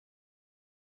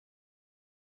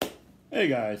Hey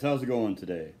guys, how's it going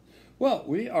today? Well,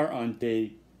 we are on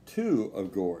day 2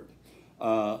 of Gourd,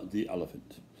 the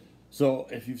elephant. So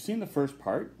if you've seen the first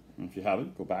part, and if you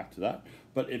haven't, go back to that.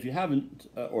 But if you haven't,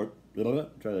 try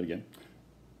that again.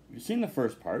 If you've seen the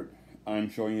first part, I'm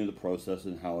showing you the process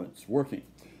and how it's working.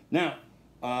 Now,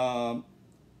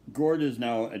 Gourd is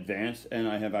now advanced, and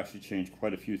I have actually changed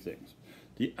quite a few things.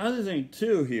 The other thing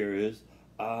too here is,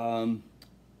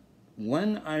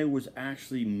 when I was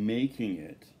actually making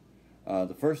it,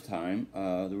 the first time,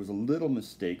 there was a little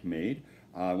mistake made.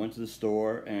 I went to the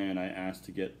store and I asked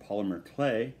to get polymer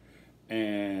clay,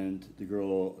 and the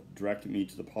girl directed me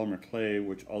to the polymer clay,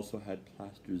 which also had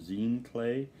plasticine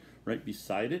clay right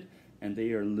beside it, and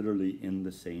they are literally in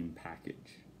the same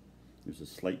package. There's a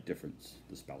slight difference,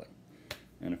 the spelling.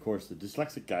 And of course, the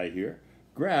dyslexic guy here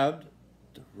grabbed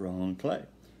the wrong clay.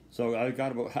 So I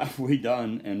got about halfway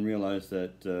done and realized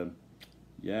that,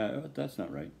 yeah, that's not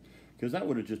right. Because that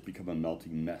would have just become a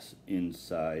melting mess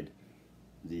inside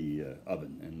the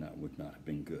oven, and that would not have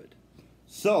been good.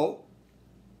 So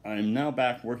I'm now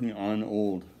back working on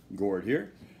old Gourd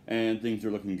here, and things are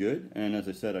looking good. And as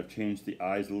I said, I've changed the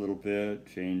eyes a little bit,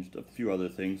 changed a few other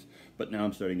things, but now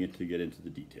I'm starting to get into the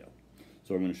detail.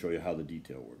 So I'm going to show you how the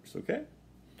detail works, okay?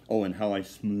 Oh, and how I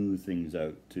smooth things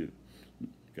out too.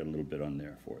 Got a little bit on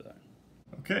there for that.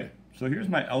 Okay, so here's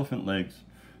my elephant legs.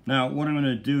 Now, what I'm going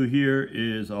to do here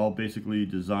is I'll basically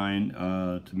design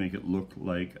to make it look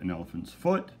like an elephant's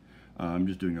foot. I'm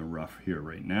just doing a rough here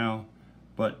right now,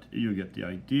 but you get the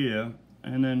idea.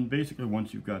 And then basically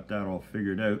once you've got that all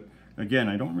figured out, again,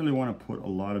 I don't really want to put a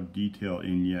lot of detail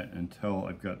in yet until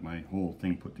I've got my whole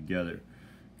thing put together,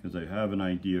 because I have an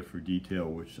idea for detail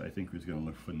which I think is going to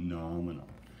look phenomenal.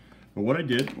 But what I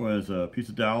did was a piece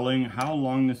of doweling. How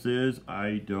long this is,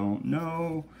 I don't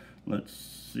know. Let's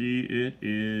see, it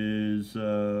is 5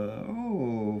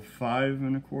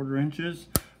 1/4 inches,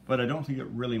 but I don't think it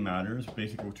really matters.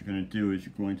 Basically what you're going to do is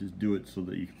you're going to do it so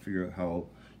that you can figure out how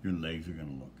your legs are going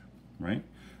to look, right?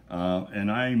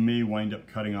 And I may wind up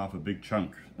cutting off a big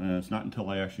chunk. It's not until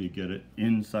I actually get it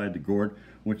inside the gourd,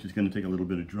 which is going to take a little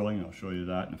bit of drilling. I'll show you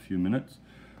that in a few minutes.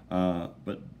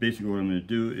 But basically what I'm going to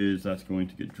do is that's going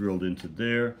to get drilled into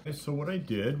there. So what I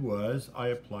did was I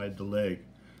applied the leg.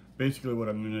 Basically what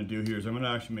I'm going to do here is I'm going to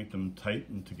actually make them tight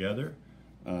and together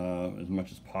as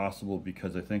much as possible,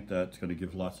 because I think that's going to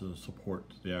give lots of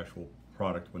support to the actual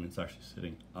product when it's actually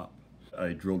sitting up.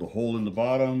 I drilled a hole in the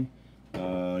bottom,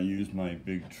 used my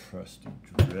big trusty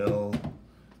drill,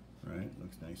 right?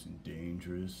 Looks nice and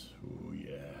dangerous. Oh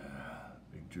yeah,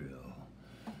 big drill.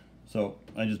 So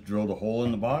I just drilled a hole in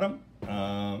the bottom,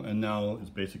 and now it's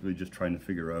basically just trying to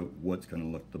figure out what's going to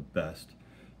look the best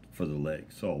for the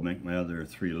legs. So I'll make my other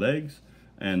 3 legs,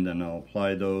 and then I'll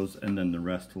apply those, and then the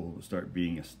rest will start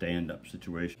being a stand-up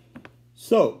situation.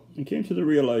 So I came to the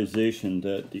realization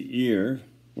that the ear,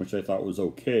 which I thought was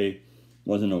okay,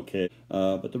 wasn't okay,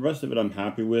 but the rest of it I'm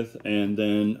happy with. And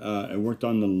then I worked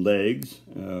on the legs.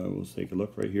 We'll take a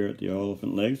look right here at the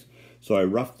elephant legs. So I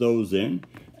roughed those in,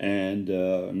 and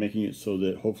making it so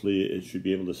that hopefully it should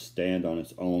be able to stand on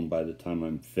its own by the time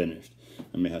I'm finished.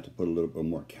 I may have to put a little bit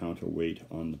more counterweight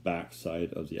on the back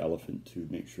side of the elephant to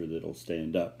make sure that it'll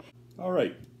stand up. All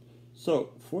right,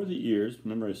 so for the ears,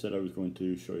 remember I said I was going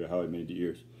to show you how I made the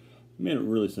ears. I made it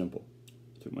really simple.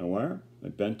 I took my wire, I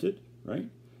bent it, right?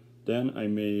 Then I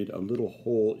made a little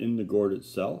hole in the gourd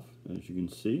itself, as you can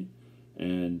see,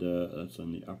 and that's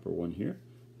on the upper one here.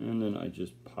 And then I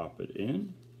just pop it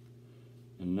in,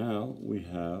 and now we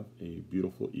have a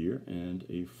beautiful ear and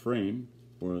a frame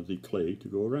for the clay to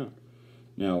go around.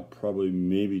 Now, probably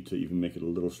maybe to even make it a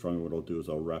little stronger, what I'll do is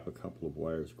I'll wrap a couple of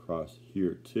wires across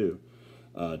here too,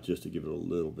 just to give it a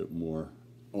little bit more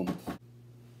oomph.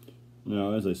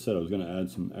 Now, as I said, I was going to add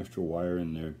some extra wire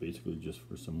in there, basically just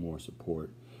for some more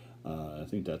support. I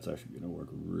think that's actually going to work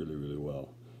really, really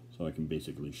well. So I can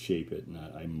basically shape it, and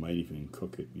I might even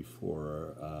cook it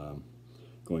before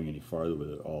going any farther with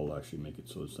it. I'll actually make it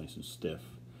so it's nice and stiff,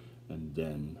 and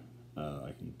then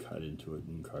I can cut into it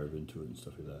and carve into it and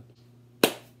stuff like that.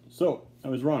 So I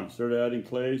was wrong. Started adding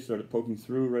clay, started poking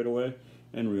through right away,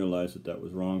 and realized that that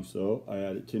was wrong. So I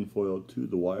added tin foil to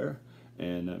the wire,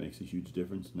 and that makes a huge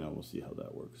difference. Now we'll see how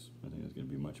that works. I think it's going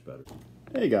to be much better.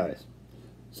 Hey guys.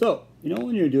 So, you know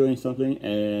when you're doing something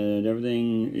and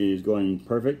everything is going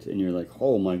perfect and you're like,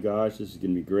 oh my gosh, this is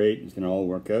going to be great, it's going to all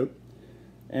work out.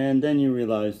 And then you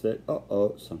realize that,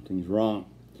 uh-oh, something's wrong.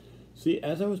 See,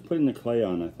 as I was putting the clay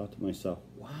on, I thought to myself,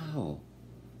 wow,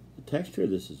 the texture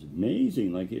of this is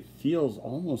amazing. Like, it feels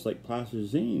almost like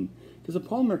plasticine. Because the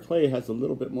polymer clay has a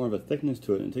little bit more of a thickness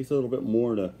to it, and it takes a little bit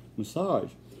more to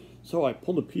massage. So I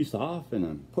pulled a piece off and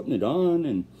I'm putting it on,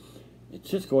 and it's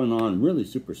just going on really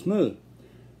super smooth.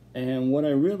 And what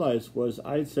I realized was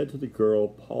I said to the girl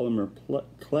polymer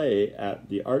clay at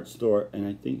the art store, and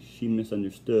I think she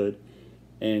misunderstood,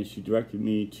 and she directed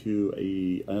me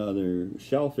to another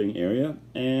shelving area,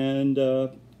 and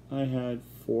I had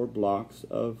 4 blocks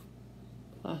of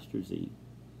plasticine.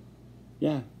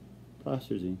 Yeah,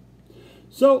 plasticine.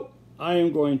 So I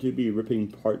am going to be ripping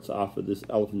parts off of this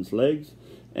elephant's legs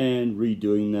and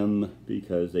redoing them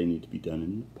because they need to be done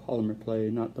in polymer clay,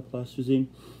 not the plasticine,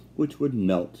 which would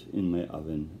melt in my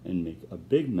oven and make a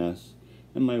big mess,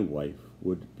 and my wife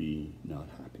would be not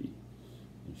happy,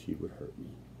 and she would hurt me.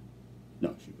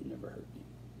 No, she would never hurt me.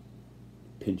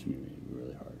 Pinch me maybe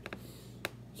really hard.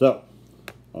 So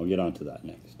I'll get on to that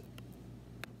next.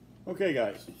 Okay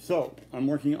guys, so I'm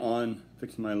working on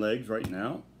fixing my legs right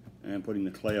now and putting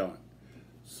the clay on.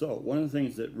 So one of the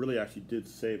things that really actually did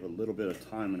save a little bit of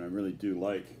time, and I really do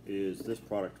like, is this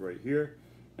product right here.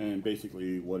 And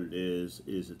basically what it is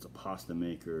it's a pasta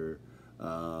maker.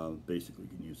 Basically you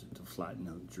can use it to flatten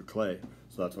out your clay.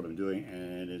 So that's what I'm doing,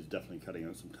 and it's definitely cutting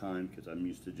out some time because I'm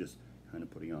used to just kind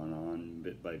of putting on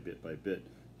bit by bit by bit.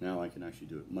 Now I can actually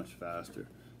do it much faster.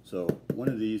 So one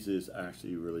of these is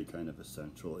actually really kind of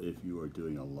essential if you are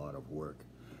doing a lot of work.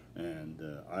 And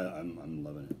I'm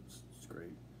loving it. It's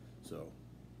great. So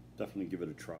definitely give it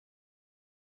a try.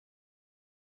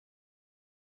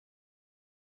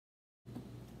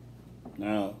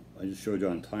 Now, I just showed you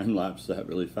on time lapse that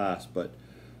really fast, but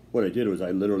what I did was I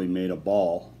literally made a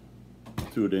ball,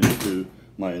 threw it into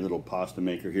my little pasta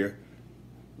maker here,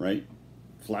 right?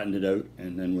 Flattened it out,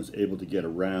 and then was able to get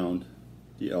around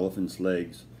the elephant's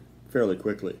legs fairly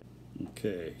quickly.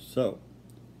 Okay, so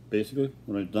basically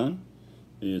what I've done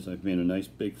is I've made a nice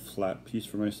big flat piece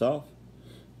for myself.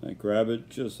 I grab it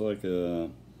just like a,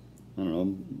 I don't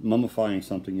know, mummifying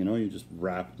something, you know, you just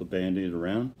wrap the band-aid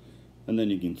around. And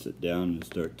then you can sit down and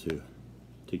start to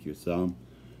take your thumb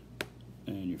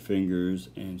and your fingers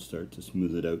and start to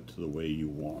smooth it out to the way you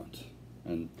want.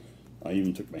 And I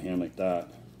even took my hand like that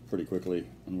pretty quickly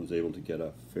and was able to get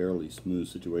a fairly smooth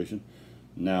situation.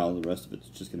 Now the rest of it's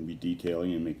just going to be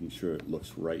detailing and making sure it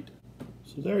looks right.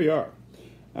 So there you are.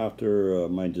 After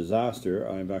my disaster,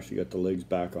 I've actually got the legs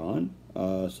back on.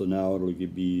 So now it'll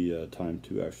give me time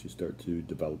to actually start to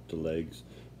develop the legs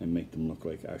and make them look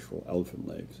like actual elephant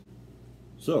legs.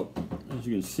 So, as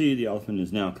you can see, the elephant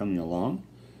is now coming along,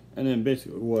 and then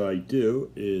basically what I do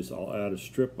is I'll add a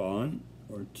strip on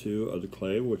or two of the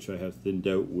clay, which I have thinned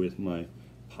out with my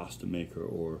pasta maker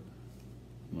or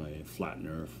my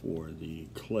flattener for the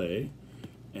clay,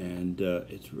 and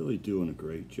it's really doing a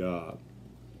great job,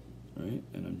 right?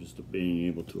 And I'm just being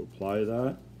able to apply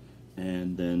that,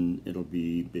 and then it'll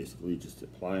be basically just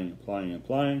applying,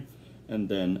 and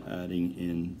then adding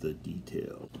in the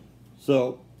detail.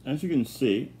 So, as you can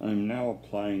see, I'm now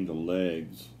applying the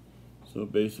legs. So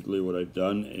basically what I've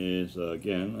done is,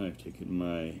 again, I've taken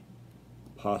my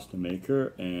pasta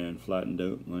maker and flattened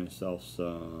out myself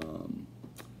some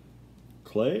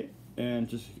clay and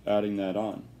just adding that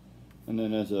on. And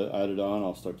then as I add it on,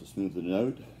 I'll start to smooth it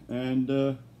out, and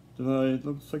it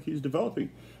looks like he's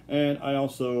developing. And I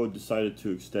also decided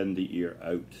to extend the ear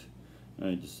out.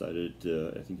 I decided,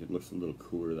 I think it looks a little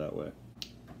cooler that way.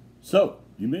 So,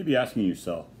 you may be asking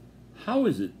yourself, how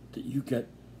is it that you get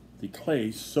the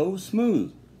clay so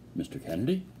smooth, Mr.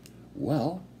 Kennedy?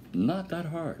 Well, not that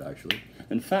hard, actually.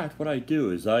 In fact, what I do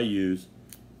is I use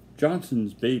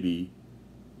Johnson's Baby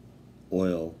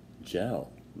Oil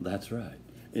Gel. That's right.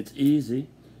 It's easy.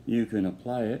 You can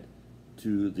apply it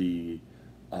to the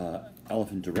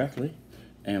elephant directly,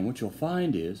 and what you'll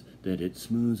find is that it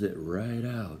smooths it right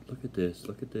out. Look at this,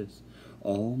 look at this.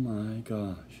 Oh my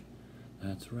gosh.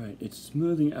 That's right. It's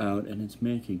smoothing out, and it's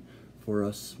making for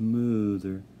a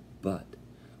smoother butt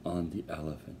on the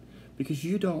elephant. Because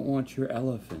you don't want your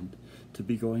elephant to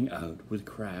be going out with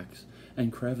cracks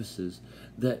and crevices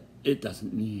that it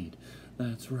doesn't need.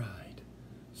 That's right.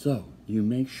 So you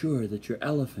make sure that your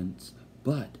elephant's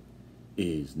butt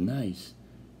is nice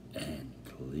and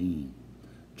clean.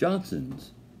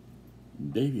 Johnson's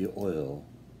Baby Oil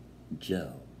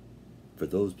Gel, for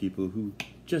those people who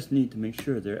just need to make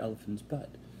sure their elephant's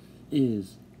butt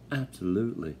is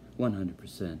absolutely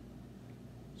 100%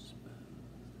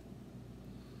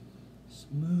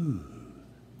 smooth.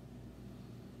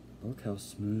 Look how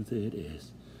smooth it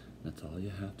is. That's all you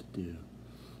have to do.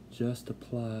 Just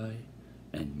apply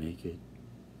and make it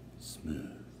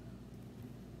smooth.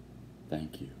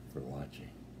 Thank you for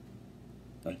watching.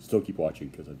 I still keep watching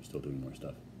because I'm still doing more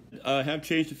stuff. I have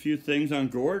changed a few things on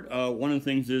Gourd. One of the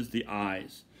things is the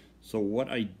eyes. So what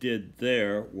I did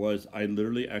there was I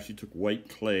literally actually took white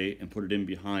clay and put it in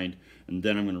behind, and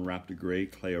then I'm going to wrap the gray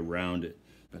clay around it.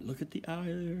 But look at the eye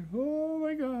there. Oh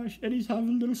my gosh. And he's having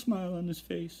a little smile on his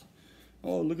face.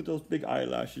 Oh, look at those big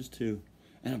eyelashes too.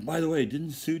 And by the way,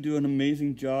 didn't Sue do an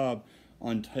amazing job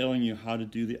on telling you how to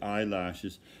do the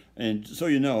eyelashes? And so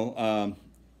you know,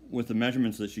 with the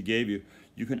measurements that she gave you,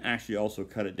 you can actually also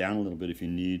cut it down a little bit if you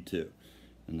need to.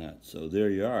 And that, so there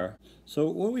you are. So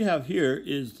what we have here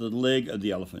is the leg of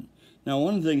the elephant. Now,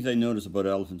 one of the things I notice about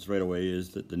elephants right away is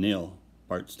that the nail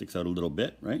part sticks out a little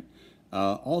bit, right?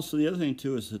 Also, the other thing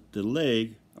too is that the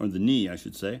leg, or the knee, I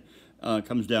should say,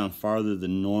 comes down farther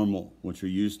than normal, which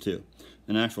you're used to.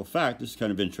 In actual fact, this is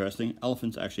kind of interesting.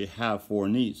 Elephants actually have 4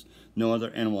 knees. No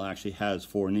other animal actually has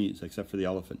 4 knees except for the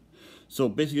elephant. So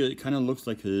basically, it kind of looks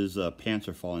like his pants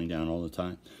are falling down all the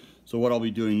time. So what I'll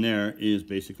be doing there is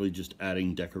basically just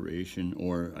adding decoration,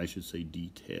 or I should say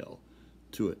detail,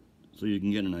 to it. So you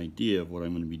can get an idea of what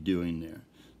I'm going to be doing there.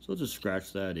 So I'll just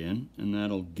scratch that in, and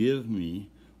that'll give me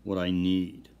what I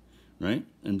need, right?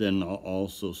 And then I'll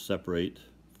also separate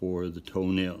for the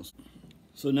toenails.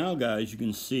 So now guys, you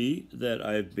can see that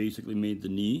I've basically made the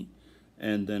knee,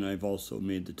 and then I've also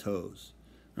made the toes,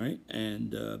 right?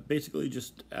 And basically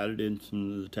just added in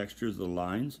some of the textures, the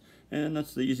lines, and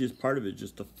that's the easiest part of it,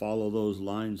 just to follow those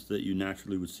lines that you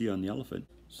naturally would see on the elephant.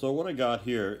 So what I got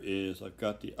here is I've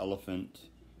got the elephant,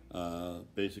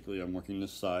 basically I'm working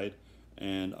this side,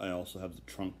 and I also have the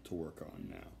trunk to work on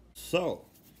now. So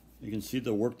you can see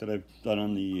the work that I've done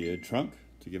on the trunk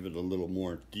to give it a little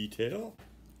more detail.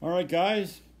 Alright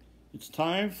guys, it's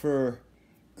time for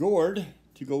gourd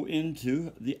to go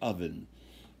into the oven.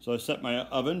 So I set my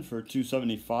oven for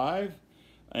 275,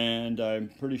 and I'm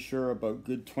pretty sure about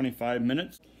good 25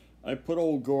 minutes. I put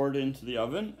old gourd into the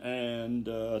oven, and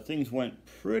things went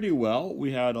pretty well.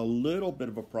 We had a little bit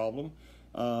of a problem.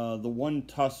 The one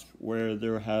tusk where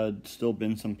there had still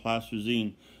been some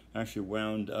plasticine actually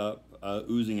wound up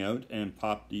oozing out and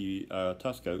popped the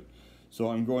tusk out. So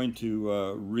I'm going to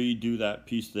redo that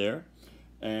piece there.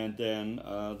 And then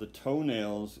the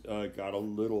toenails got a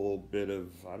little bit of,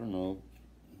 I don't know,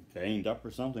 banged up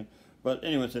or something. But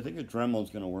anyways, I think the Dremel is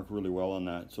going to work really well on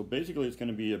that. So basically it's going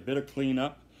to be a bit of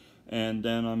cleanup, and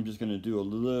then I'm just going to do a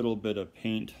little bit of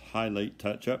paint highlight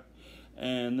touch up,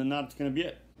 and then that's going to be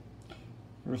it.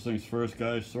 First things first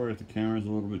guys, sorry if the camera's a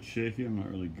little bit shaky, I'm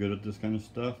not really good at this kind of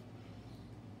stuff.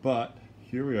 But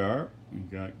here we are,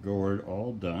 we've got gourd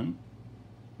all done,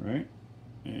 right?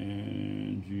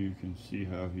 And you can see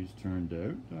how he's turned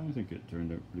out. I think it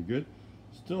turned out pretty good.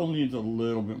 Still needs a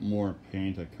little bit more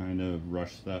paint. I kind of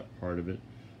rushed that part of it,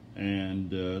 and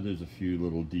there's a few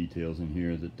little details in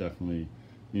here that definitely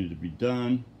needed to be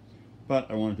done,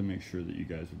 but I wanted to make sure that you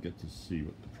guys would get to see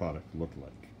what the product looked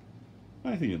like.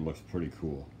 I think it looks pretty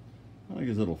cool. I like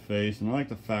his little face, and I like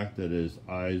the fact that his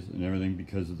eyes and everything,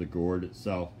 because of the gourd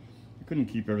itself, I couldn't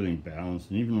keep everything balanced.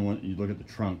 And even when you look at the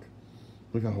trunk,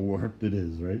 look how warped it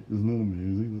is, right? Isn't that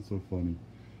amazing? That's so funny.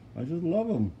 I just love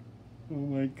him. Oh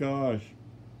my gosh.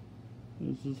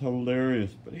 This is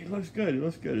hilarious. But he looks good. He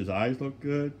looks good. His eyes look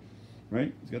good,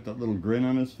 right? He's got that little grin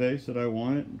on his face that I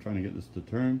wanted. I'm trying to get this to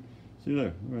turn. See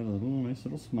there? A little nice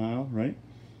little smile, right?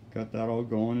 Got that all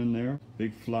going in there.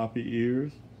 Big floppy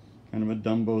ears. Kind of a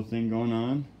Dumbo thing going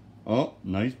on. Oh,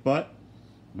 nice butt.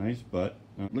 Nice butt.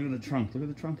 Look at the trunk. Look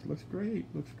at the trunk. It looks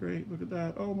great. Looks great. Look at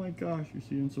that. Oh my gosh. You're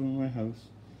seeing some of my house.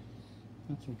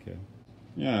 That's okay.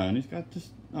 Yeah, and he's got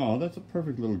just... Oh, that's a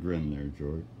perfect little grin there,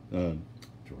 George.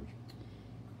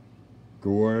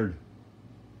 Gourd.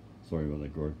 Sorry about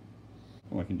that, Gourd.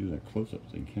 Oh, I can do that close-up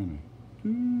thing, can I?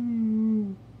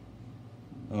 Ooh.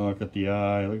 Oh, look at the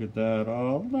eye. Look at that.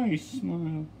 Oh, nice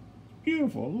smile.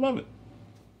 Beautiful. Love it.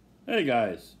 Hey,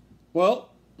 guys. Well,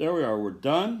 there we are. We're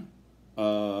done.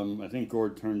 I think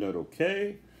gourd turned out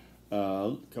okay.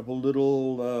 A couple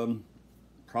little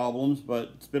problems,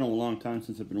 but it's been a long time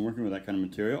since I've been working with that kind of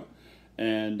material.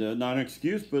 And not an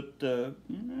excuse, but to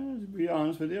be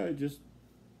honest with you, I just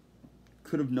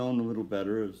could have known a little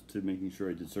better as to making sure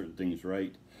I did certain things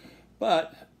right.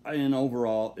 But in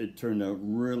overall, it turned out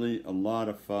really a lot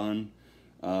of fun.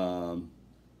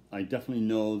 I definitely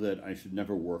know that I should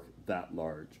never work that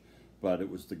large, but it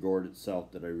was the gourd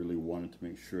itself that I really wanted to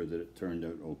make sure that it turned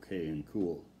out okay and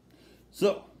cool.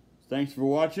 So, thanks for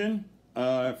watching.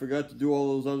 I forgot to do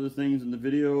all those other things in the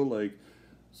video, like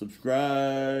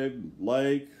subscribe,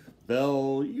 like,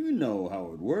 bell, you know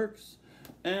how it works.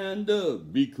 And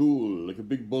be cool like a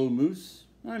big bull moose.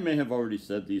 I may have already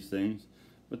said these things,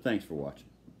 but thanks for watching.